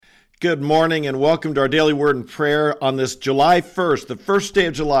Good morning and welcome to our daily word and prayer on this July 1st, the first day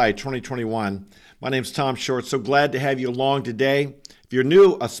of July 2021. My name's Tom Short. So glad to have you along today. If you're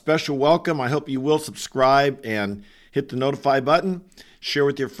new, a special welcome. I hope you will subscribe and hit the notify button, share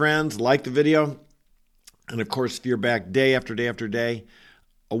with your friends, like the video. And of course, if you're back day after day after day,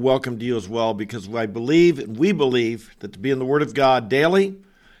 a welcome to you as well, because I believe and we believe that to be in the Word of God daily,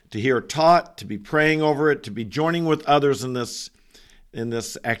 to hear it taught, to be praying over it, to be joining with others in this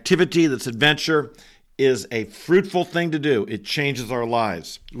activity, this adventure, is a fruitful thing to do. It changes our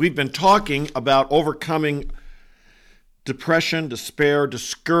lives. We've been talking about overcoming depression, despair,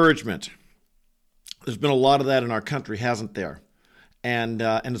 discouragement. There's been a lot of that in our country, hasn't there? And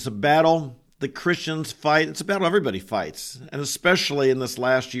it's a battle that Christians fight. It's a battle everybody fights, and especially in this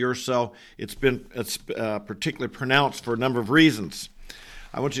last year or so, it's particularly pronounced for a number of reasons.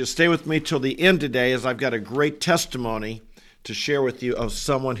 I want you to stay with me till the end today, as I've got a great testimony to share with you of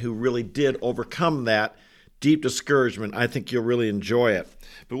someone who really did overcome that deep discouragement. I think you'll really enjoy it.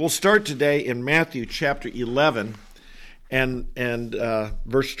 But we'll start today in Matthew chapter 11 and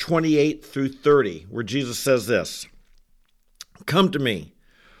verse 28 through 30, where Jesus says this: "Come to me,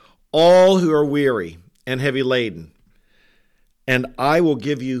 all who are weary and heavy laden, and I will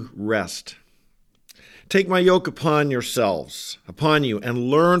give you rest. Take my yoke upon you, and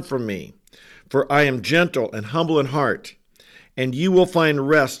learn from me, for I am gentle and humble in heart, and you will find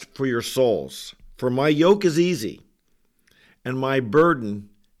rest for your souls. For my yoke is easy, and my burden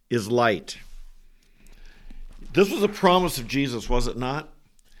is light." This was a promise of Jesus, was it not?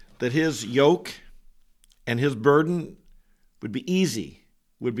 That his yoke and his burden would be easy,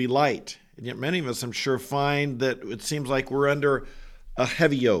 would be light. And yet many of us, I'm sure, find that it seems like we're under a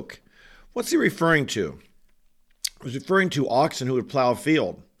heavy yoke. What's he referring to? He's referring to oxen who would plow a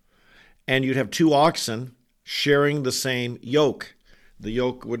field. And you'd have two oxen sharing the same yoke. The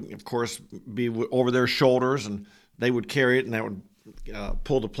yoke would, of course, be over their shoulders, and they would carry it, and that would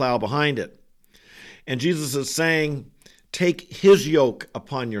pull the plow behind it. And Jesus is saying, take his yoke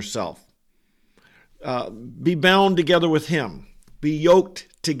upon yourself. Be bound together with him. Be yoked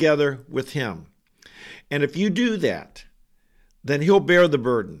together with him. And if you do that, then he'll bear the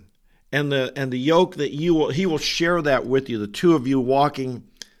burden. And the yoke that he will share that with you. The two of you walking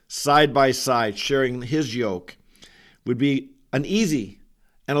side by side, sharing his yoke, would be an easy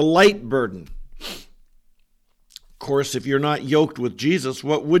and a light burden. Of course, if you're not yoked with Jesus,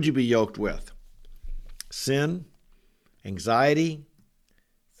 what would you be yoked with? Sin, anxiety,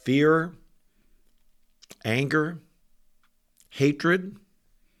 fear, anger, hatred.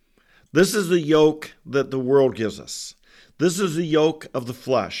 This is the yoke that the world gives us. This is the yoke of the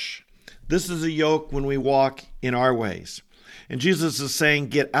flesh. This is a yoke when we walk in our ways. And Jesus is saying,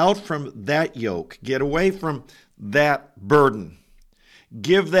 get out from that yoke. Get away from that burden.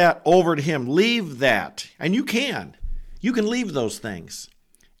 Give that over to him. Leave that. And you can. You can leave those things.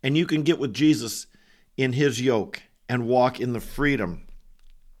 And you can get with Jesus in his yoke and walk in the freedom.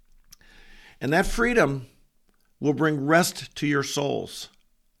 And that freedom will bring rest to your souls.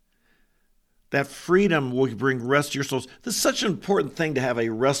 That freedom will bring rest to your souls. This is such an important thing to have a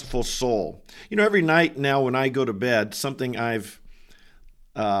restful soul. You know, every night now when I go to bed, something a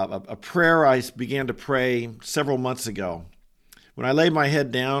prayer I began to pray several months ago. When I lay my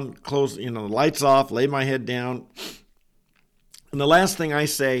head down, close, the lights off, lay my head down, and the last thing I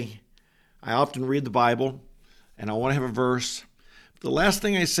say, I often read the Bible, and I want to have a verse. The last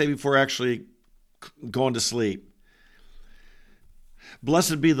thing I say before actually going to sleep: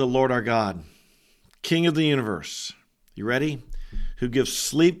 "Blessed be the Lord our God, King of the universe." You ready? "Who gives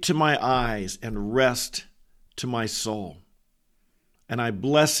sleep to my eyes and rest to my soul. And I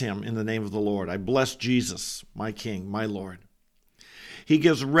bless him in the name of the Lord." I bless Jesus, my King, my Lord. He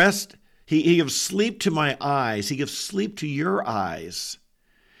gives rest. He gives sleep to my eyes. He gives sleep to your eyes.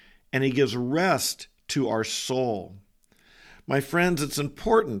 And he gives rest to our soul. My friends, it's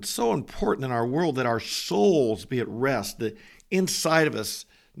important, so important in our world that our souls be at rest, that inside of us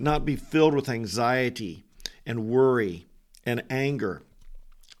not be filled with anxiety and worry and anger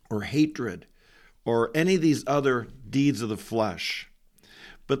or hatred or any of these other deeds of the flesh,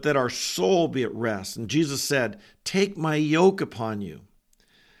 but that our soul be at rest. And Jesus said, "Take my yoke upon you.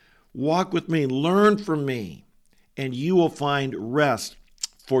 Walk with me, learn from me, and you will find rest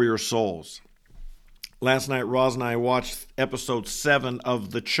for your souls." Last night, Roz and I watched episode 7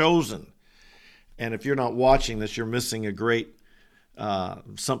 of The Chosen. And if you're not watching this, you're missing a great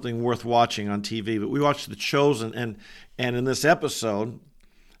something worth watching on TV. But we watched The Chosen, and in this episode,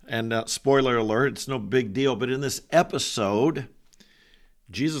 and spoiler alert, it's no big deal, but in this episode,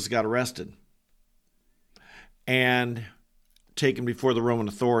 Jesus got arrested. And taken before the Roman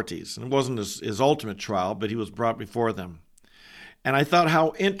authorities. And it wasn't his ultimate trial, but he was brought before them. And I thought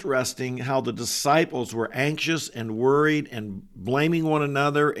how interesting how the disciples were anxious and worried and blaming one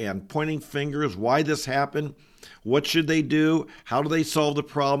another and pointing fingers, why this happened, what should they do, how do they solve the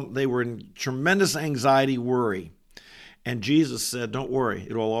problem. They were in tremendous anxiety, worry. And Jesus said, don't worry,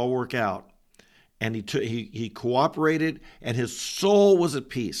 it will all work out. And he cooperated, and his soul was at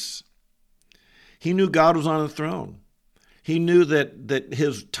peace. He knew God was on the throne. He knew that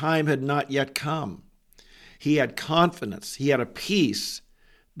his time had not yet come. He had confidence. He had a peace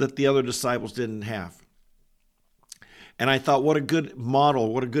that the other disciples didn't have. And I thought, what a good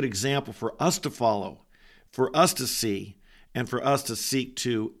model, what a good example for us to follow, for us to see, and for us to seek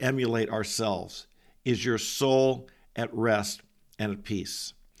to emulate ourselves. Is your soul at rest and at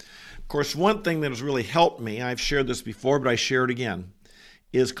peace? Of course, one thing that has really helped me, I've shared this before, but I share it again,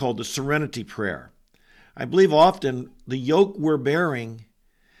 is called the Serenity Prayer. I believe often the yoke we're bearing,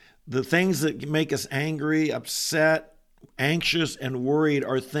 the things that make us angry, upset, anxious, and worried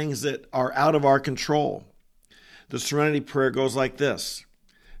are things that are out of our control. The Serenity Prayer goes like this: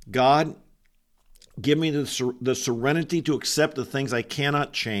 God, give me the serenity to accept the things I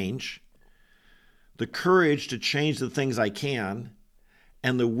cannot change, the courage to change the things I can,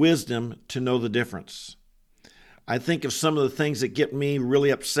 and the wisdom to know the difference. I think of some of the things that get me really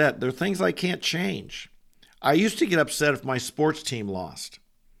upset. They're things I can't change. I used to get upset if my sports team lost.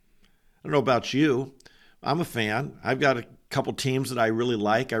 I don't know about you. I'm a fan. I've got a couple teams that I really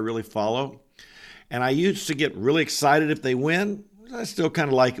like, I really follow. And I used to get really excited if they win. I still kind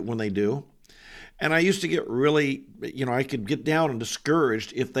of like it when they do. And I used to get really, I could get down and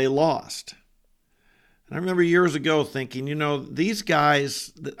discouraged if they lost. And I remember years ago thinking, these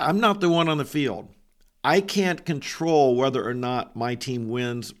guys, I'm not the one on the field. I can't control whether or not my team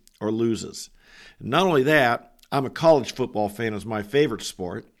wins or loses. And not only that, I'm a college football fan. It's my favorite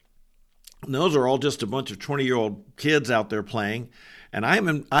sport. And those are all just a bunch of 20-year-old kids out there playing. And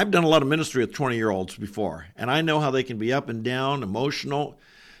I've done a lot of ministry with 20-year-olds before. And I know how they can be up and down, emotional.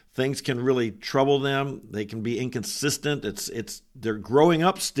 Things can really trouble them. They can be inconsistent. They're growing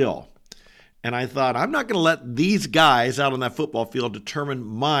up still. And I thought, I'm not going to let these guys out on that football field determine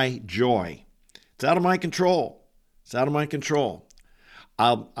my joy. It's out of my control. It's out of my control.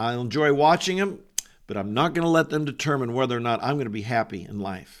 I'll enjoy watching them, but I'm not going to let them determine whether or not I'm going to be happy in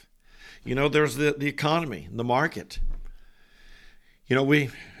life. There's the economy, the market.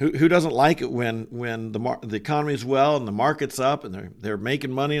 Who doesn't like it when the economy is well and the market's up and they're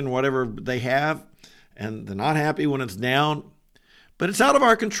making money in whatever they have, and they're not happy when it's down. But it's out of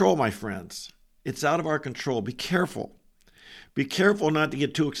our control, my friends. It's out of our control. Be careful. Be careful not to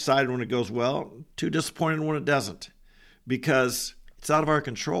get too excited when it goes well, too disappointed when it doesn't, because it's out of our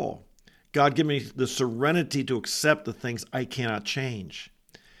control. God, give me the serenity to accept the things I cannot change,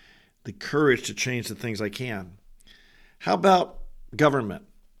 the courage to change the things I can. How about government,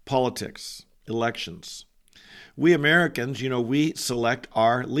 politics, elections? We Americans, we select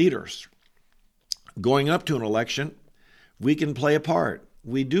our leaders. Going up to an election, we can play a part.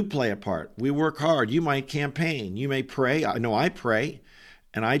 We do play a part. We work hard. You might campaign. You may pray. I know I pray,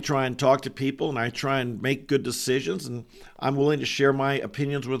 and I try and talk to people, and I try and make good decisions, and I'm willing to share my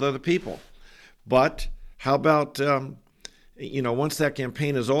opinions with other people. But how about, once that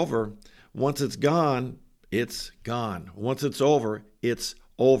campaign is over, once it's gone, it's gone. Once it's over,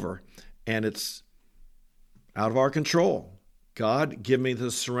 and it's out of our control. God, give me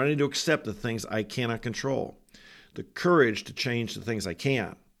the serenity to accept the things I cannot control, the courage to change the things I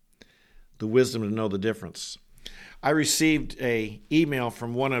can, the wisdom to know the difference. I received an email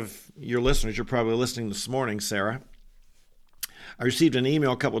from one of your listeners. You're probably listening this morning, Sarah. I received an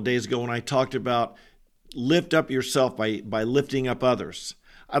email a couple of days ago when I talked about lift up yourself by lifting up others.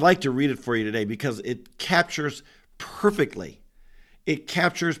 I'd like to read it for you today because it captures perfectly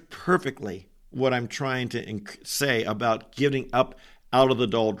what I'm trying to say about getting up out of the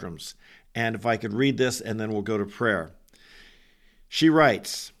doldrums. And if I could read this, and then we'll go to prayer. She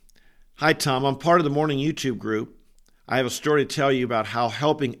writes, "Hi, Tom. I'm part of the morning YouTube group. I have a story to tell you about how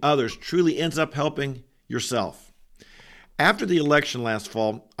helping others truly ends up helping yourself. After the election last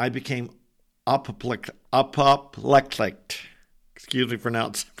fall, I became apoplectic. Excuse me for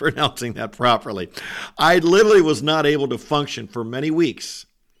pronouncing that properly. I literally was not able to function for many weeks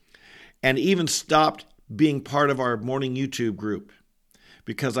and even stopped being part of our morning YouTube group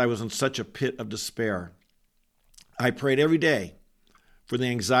because I was in such a pit of despair. I prayed every day for the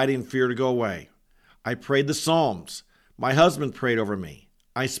anxiety and fear to go away. I prayed the Psalms. My husband prayed over me.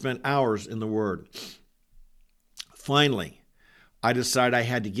 I spent hours in the Word. Finally, I decided I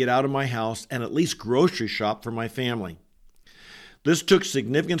had to get out of my house and at least grocery shop for my family. This took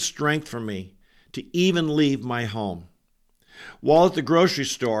significant strength from me to even leave my home. While at the grocery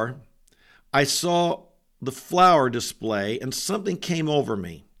store, I saw the flower display and something came over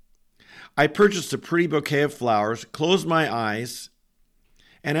me. I purchased a pretty bouquet of flowers, closed my eyes,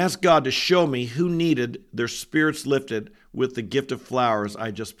 and asked God to show me who needed their spirits lifted with the gift of flowers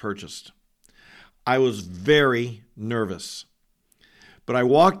I just purchased. I was very nervous, but I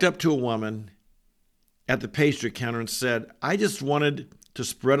walked up to a woman at the pastry counter and said, I just wanted to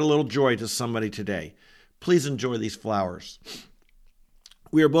spread a little joy to somebody today. Please enjoy these flowers.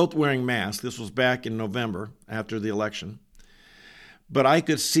 We were both wearing masks. This was back in November after the election. But I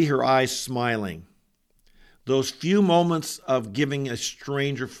could see her eyes smiling. Those few moments of giving a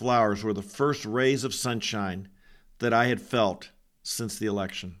stranger flowers were the first rays of sunshine that I had felt since the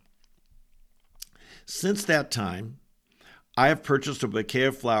election. Since that time, I have purchased a bouquet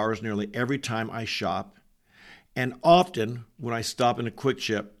of flowers nearly every time I shop, and often when I stop in a quick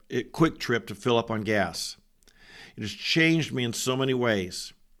trip to fill up on gas. It has changed me in so many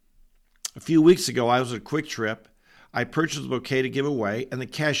ways. A few weeks ago, I was at a quick trip. I purchased a bouquet to give away, and the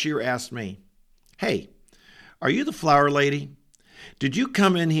cashier asked me, Hey, are you the flower lady? Did you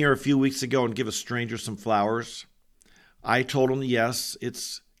come in here a few weeks ago and give a stranger some flowers? I told him, yes,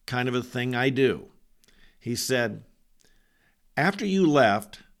 it's kind of a thing I do. He said, after you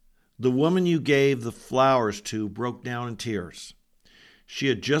left, the woman you gave the flowers to broke down in tears. She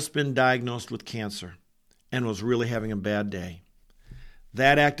had just been diagnosed with cancer and was really having a bad day.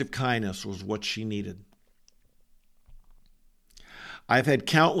 That act of kindness was what she needed. I've had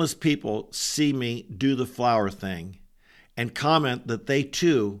countless people see me do the flower thing and comment that they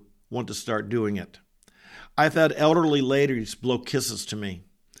too want to start doing it. I've had elderly ladies blow kisses to me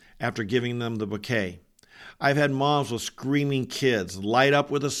after giving them the bouquet. I've had moms with screaming kids light up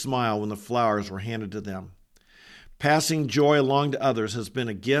with a smile when the flowers were handed to them. Passing joy along to others has been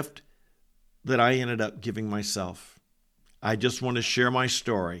a gift that I ended up giving myself. I just want to share my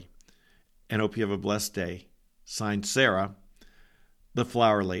story and hope you have a blessed day. Signed, Sarah, the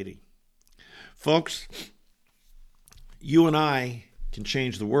Flower Lady. Folks, you and I can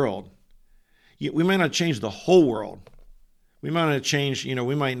change the world. We might not change the whole world. We might not change,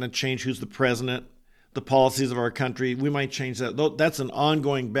 we might not change who's the president, the policies of our country. We might change that. That's an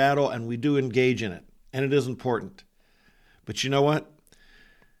ongoing battle, and we do engage in it, and it is important. But you know what?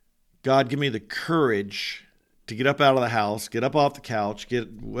 God, give me the courage to get up out of the house, get up off the couch,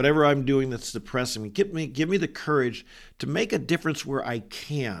 get whatever I'm doing that's depressing me. Give me the courage to make a difference where I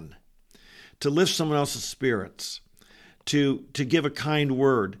can, to lift someone else's spirits, to give a kind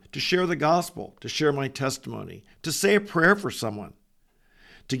word, to share the gospel, to share my testimony, to say a prayer for someone,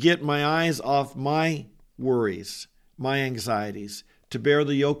 to get my eyes off my worries, my anxieties, to bear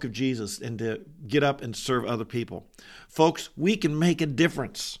the yoke of Jesus and to get up and serve other people. Folks, we can make a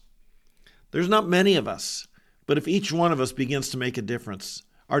difference. There's not many of us, but if each one of us begins to make a difference,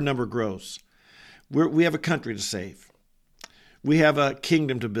 our number grows. We have a country to save. We have a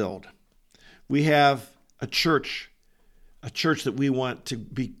kingdom to build. We have a church that we want to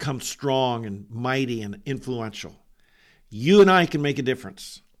become strong and mighty and influential. You and I can make a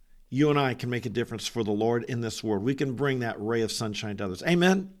difference. You and I can make a difference for the Lord in this world. We can bring that ray of sunshine to others.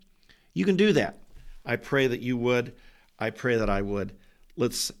 Amen? You can do that. I pray that you would. I pray that I would.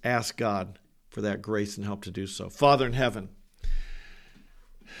 Let's ask God for that grace and help to do so. Father in heaven,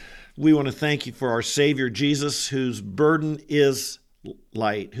 we want to thank you for our Savior Jesus, whose burden is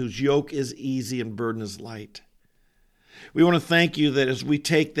light, whose yoke is easy and burden is light. We want to thank you that as we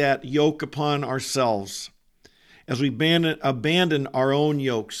take that yoke upon ourselves, as we abandon our own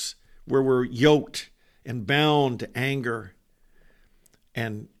yokes, where we're yoked and bound to anger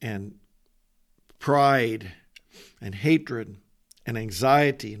and pride and hatred and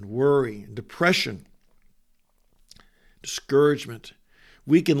anxiety and worry and depression, discouragement,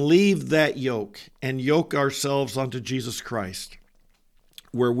 we can leave that yoke and yoke ourselves onto Jesus Christ,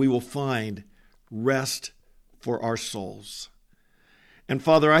 where we will find rest for our souls. And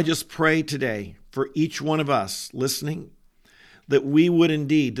Father, I just pray today for each one of us listening that we would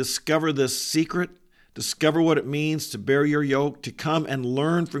indeed discover this secret, discover what it means to bear your yoke, to come and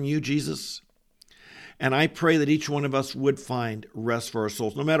learn from you, Jesus. And I pray that each one of us would find rest for our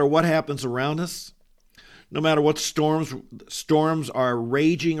souls, no matter what happens around us, no matter what storms are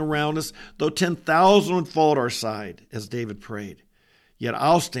raging around us, though 10,000 would fall at our side, as David prayed. Yet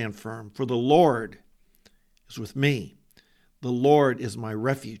I'll stand firm, for the Lord is with me. The Lord is my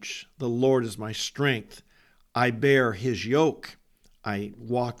refuge. The Lord is my strength. I bear his yoke. I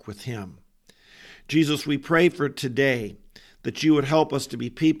walk with him. Jesus, we pray for today that you would help us to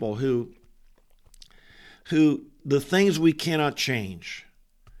be people who the things we cannot change.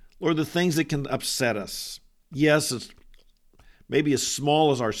 Lord, the things that can upset us. Yes, it's maybe as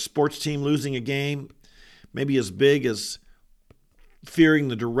small as our sports team losing a game, maybe as big as fearing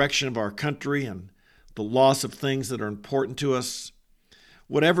the direction of our country and the loss of things that are important to us.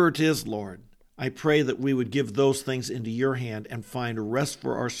 Whatever it is, Lord, I pray that we would give those things into your hand and find rest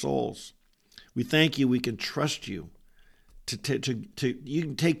for our souls. We thank you. We can trust you. You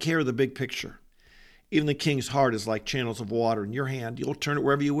can take care of the big picture. Even the king's heart is like channels of water in your hand. You'll turn it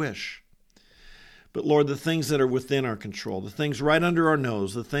wherever you wish. But Lord, the things that are within our control, the things right under our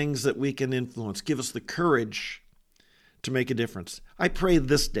nose, the things that we can influence, give us the courage to make a difference. I pray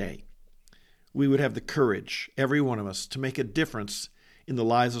this day we would have the courage, every one of us, to make a difference in the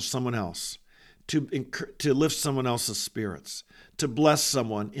lives of someone else, to lift someone else's spirits, to bless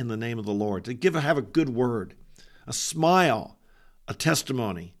someone in the name of the Lord, to have a good word, a smile, a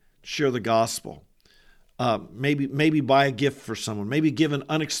testimony, share the gospel, maybe buy a gift for someone, maybe give an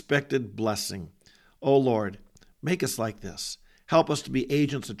unexpected blessing. Oh Lord, make us like this. Help us to be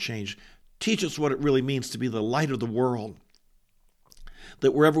agents of change. Teach us what it really means to be the light of the world.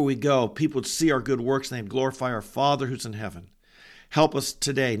 That wherever we go, people would see our good works and they'd glorify our Father who's in heaven. Help us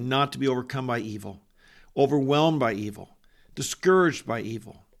today not to be overcome by evil, overwhelmed by evil, discouraged by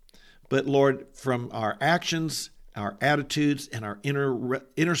evil. But Lord, from our actions, our attitudes, and our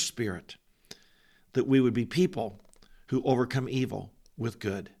inner spirit, that we would be people who overcome evil with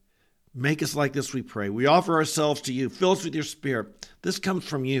good. Make us like this, we pray. We offer ourselves to you. Fill us with your Spirit. This comes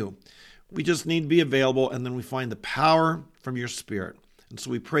from you. We just need to be available, and then we find the power from your Spirit. And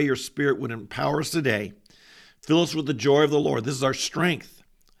so we pray your Spirit would empower us today. Fill us with the joy of the Lord. This is our strength.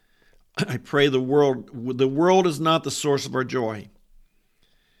 I pray the world is not the source of our joy.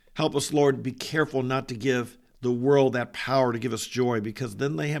 Help us, Lord, be careful not to give the world that power to give us joy, because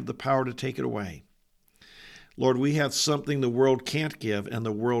then they have the power to take it away. Lord, we have something the world can't give, and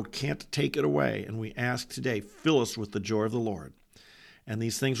the world can't take it away. And we ask today, fill us with the joy of the Lord. And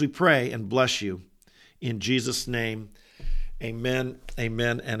these things we pray and bless you. In Jesus' name, amen,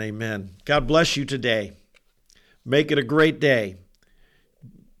 amen, and amen. God bless you today. Make it a great day.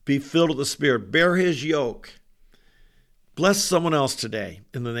 Be filled with the Spirit. Bear his yoke. Bless someone else today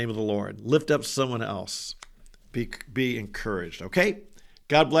in the name of the Lord. Lift up someone else. Be encouraged, okay?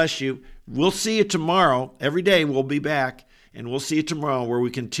 God bless you. We'll see you tomorrow. Every day we'll be back, and we'll see you tomorrow where we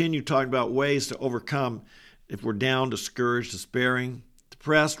continue talking about ways to overcome if we're down, discouraged, despairing,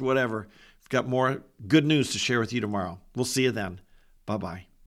 depressed, whatever. We've got more good news to share with you tomorrow. We'll see you then. Bye-bye.